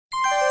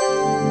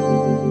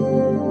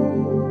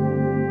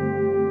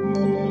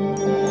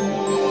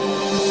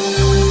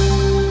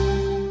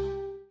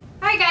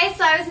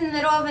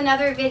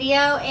another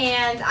video,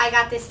 and I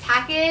got this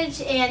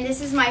package, and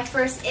this is my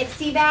first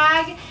ISPY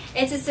bag.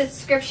 It's a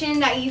subscription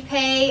that you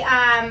pay.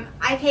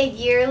 I paid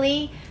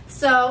yearly,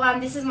 so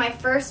this is my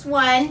first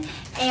one,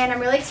 and I'm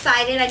really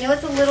excited. I know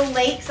it's a little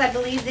late because I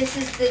believe this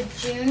is the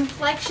June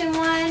collection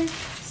one.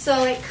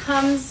 So it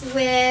comes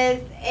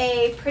with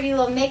a pretty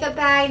little makeup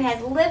bag and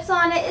has lips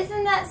on it.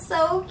 Isn't that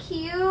so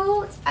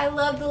cute? I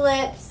love the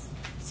lips.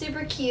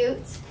 Super cute.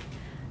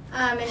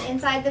 And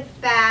inside the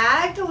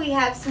bag, we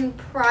have some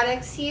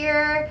products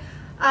here.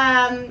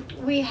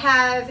 We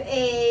have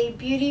a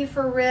Beauty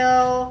For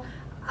Real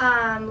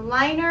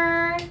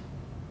liner,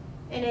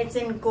 and it's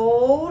in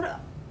gold.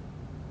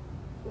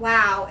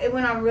 Wow, it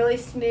went on really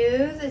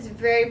smooth. It's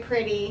very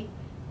pretty.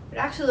 It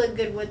actually looked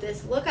good with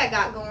this look I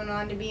got going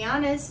on, to be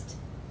honest.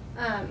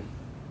 Shoot,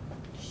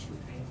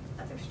 I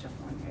have other stuff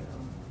on here though.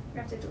 I'm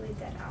gonna have to delete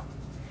that out.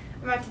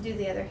 I'm gonna have to do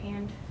the other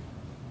hand.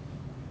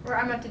 Or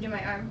I'm gonna have to do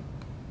my arm.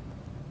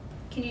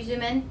 Can you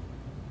zoom in?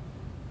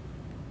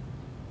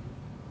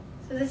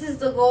 So this is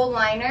the gold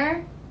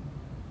liner.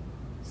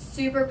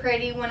 Super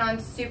pretty, went on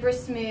super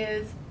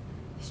smooth.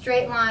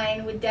 Straight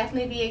line, would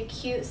definitely be a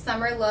cute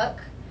summer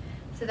look.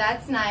 So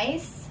that's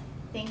nice.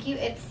 Thank you,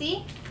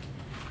 ISPY.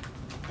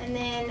 And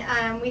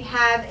then we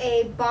have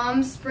a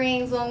Balm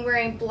Springs Long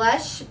Wearing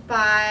Blush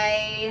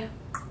by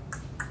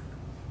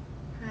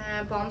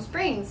Balm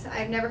Springs.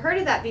 I've never heard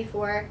of that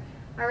before.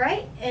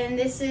 Alright, and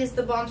this is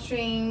the Balm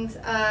Springs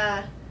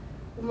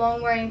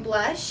Long Wearing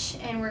Blush,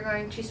 and we're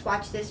going to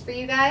swatch this for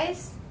you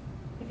guys.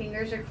 My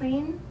fingers are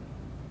clean.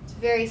 It's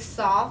very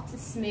soft and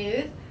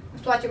smooth.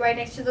 Let's swatch it right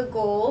next to the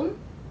gold.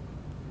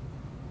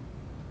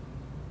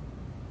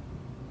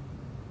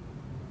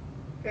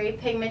 Very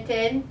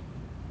pigmented.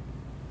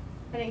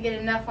 I didn't get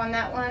enough on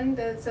that one,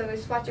 so we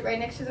swatch it right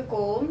next to the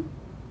gold.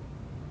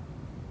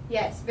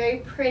 Yes,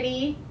 very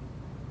pretty.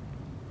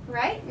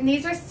 Right? And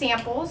these are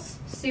samples.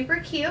 Super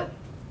cute.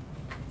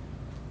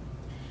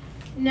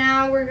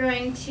 Now we're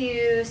going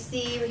to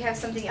see, we have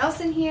something else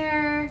in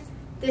here.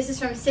 This is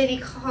from City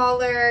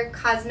Color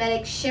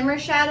Cosmetic Shimmer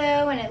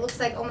Shadow, and it looks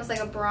like almost like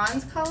a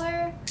bronze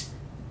color.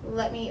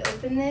 Let me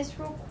open this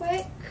real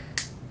quick.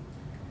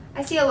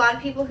 I see a lot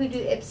of people who do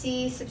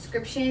ISPY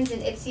subscriptions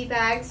and ISPY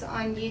bags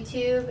on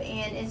YouTube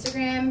and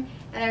Instagram,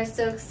 and I was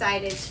so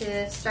excited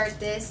to start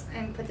this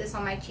and put this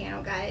on my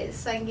channel, guys,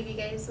 so I can give you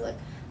guys a look.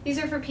 These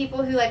are for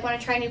people who like want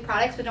to try new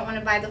products but don't want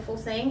to buy the full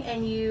thing,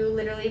 and you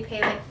literally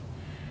pay like,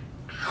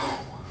 ow,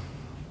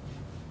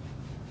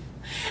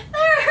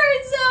 that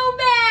hurt so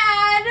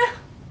bad.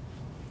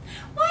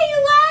 Why are you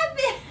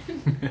laughing?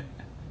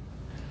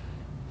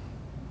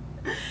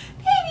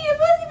 Baby, you're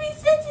supposed to be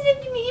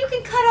sensitive to me. You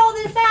can cut all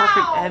this out.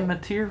 Perfect ad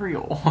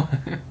material.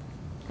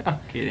 I'm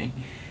kidding.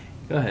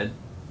 Go ahead.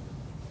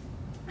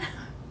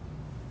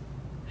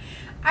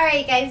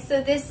 Alright guys,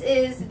 so this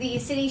is the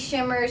City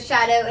Shimmer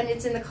Shadow, and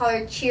it's in the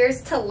color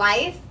Cheers to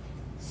Life.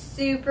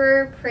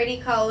 Super pretty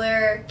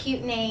color,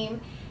 cute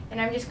name, and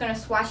I'm just going to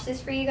swatch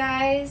this for you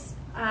guys.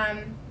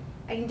 I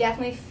can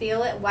definitely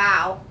feel it.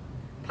 Wow.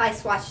 Probably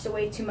swatched it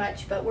way too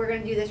much, but we're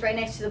going to do this right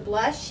next to the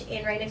blush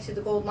and right next to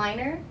the gold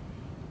liner.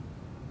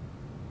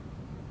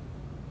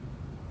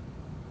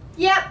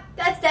 Yep,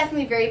 that's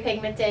definitely very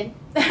pigmented.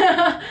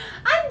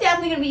 I'm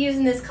definitely going to be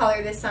using this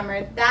color this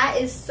summer. That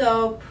is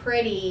so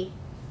pretty.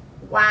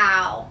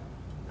 Wow.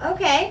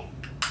 Okay.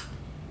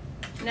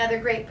 Another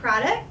great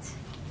product.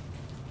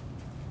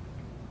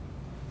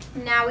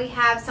 Now we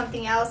have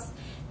something else.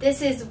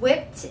 This is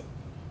Whipped,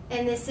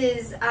 and this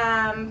is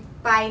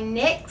by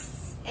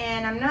NYX,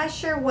 and I'm not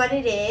sure what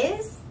it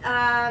is.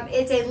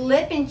 It's a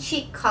lip and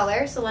cheek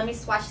color, so let me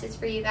swatch this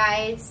for you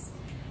guys.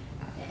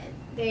 And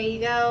there you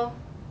go.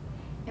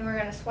 And we're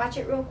going to swatch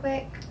it real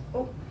quick.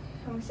 Oh,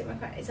 let me see my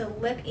phone. It's a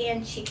lip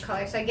and cheek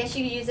color. So I guess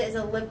you could use it as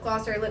a lip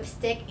gloss or a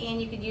lipstick,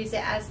 and you could use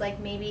it as like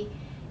maybe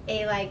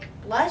a like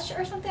blush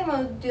or something.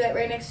 We'll do that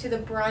right next to the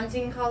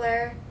bronzing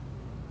color.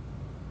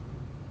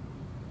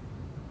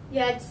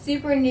 Yeah, it's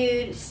super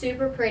nude,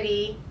 super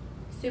pretty,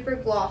 super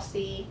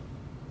glossy.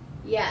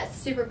 Yeah, it's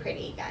super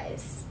pretty,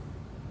 guys.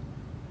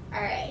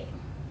 Alright.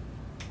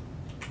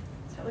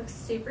 So it looks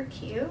super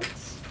cute.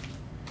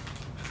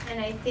 And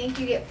I think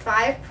you get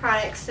 5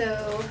 products,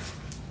 so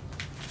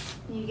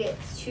you get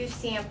 2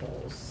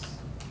 samples.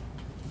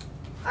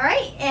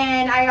 Alright,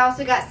 and I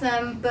also got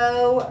some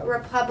Bow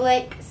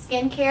Republic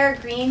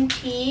Skincare Green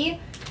Tea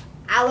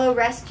Aloe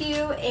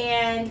Rescue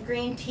and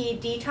Green Tea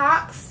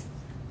Detox.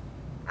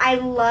 I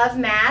love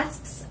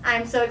masks.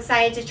 I'm so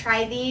excited to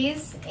try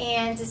these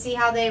and to see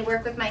how they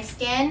work with my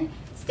skin.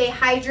 Stay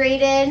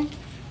hydrated,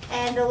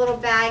 and the little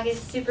bag is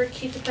super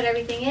cute to put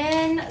everything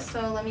in.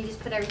 So let me just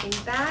put everything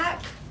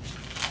back.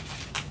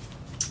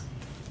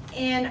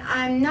 And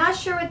I'm not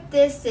sure what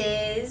this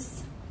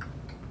is.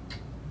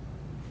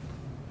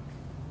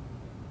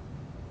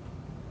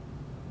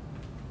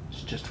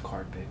 It's just a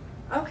card, babe.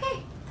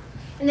 Okay.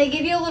 And they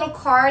give you a little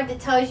card that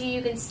tells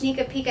you can sneak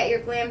a peek at your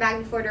glam bag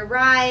before it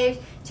arrives,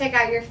 check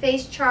out your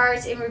face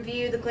charts, and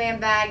review the glam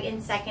bag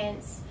in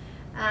seconds.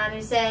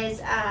 It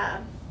says,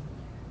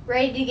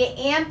 ready to get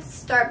amped?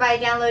 Start by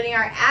downloading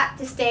our app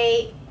to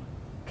stay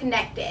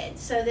connected.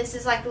 So this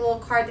is like the little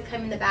card that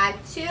come in the bag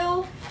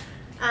too.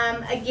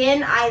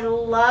 Again, I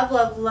love,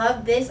 love,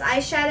 love this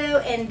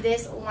eyeshadow and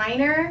this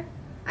liner.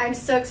 I'm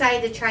so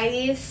excited to try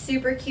these.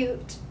 Super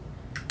cute.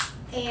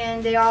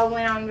 And they all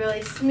went on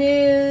really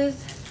smooth.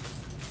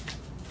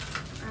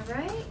 All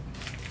right.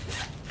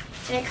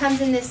 And it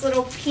comes in this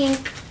little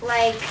pink,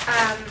 like,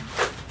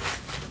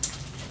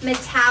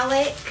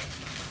 metallic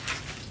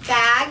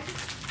bag.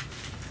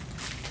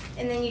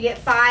 And then you get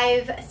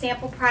 5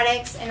 sample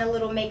products and a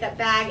little makeup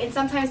bag. And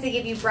sometimes they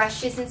give you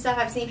brushes and stuff.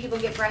 I've seen people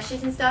get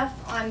brushes and stuff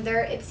on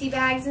their ISPY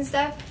bags and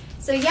stuff.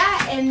 So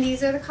yeah, and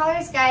these are the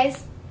colors,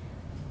 guys.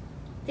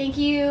 Thank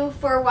you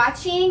for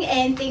watching,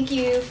 and thank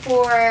you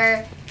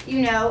for,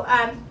 you know,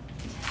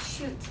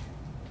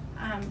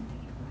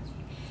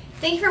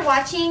 thank you for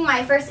watching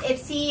my first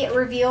ISPY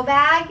reveal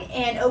bag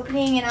and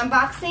opening and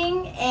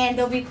unboxing, and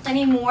there'll be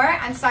plenty more.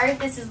 I'm sorry if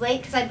this is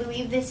late because I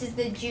believe this is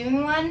the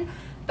June one.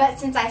 But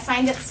since I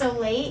signed up so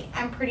late,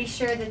 I'm pretty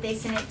sure that they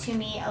sent it to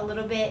me a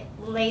little bit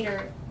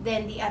later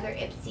than the other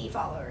ISPY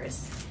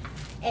followers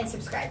and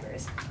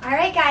subscribers. All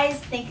right, guys,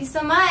 thank you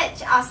so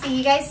much. I'll see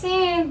you guys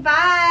soon.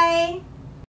 Bye.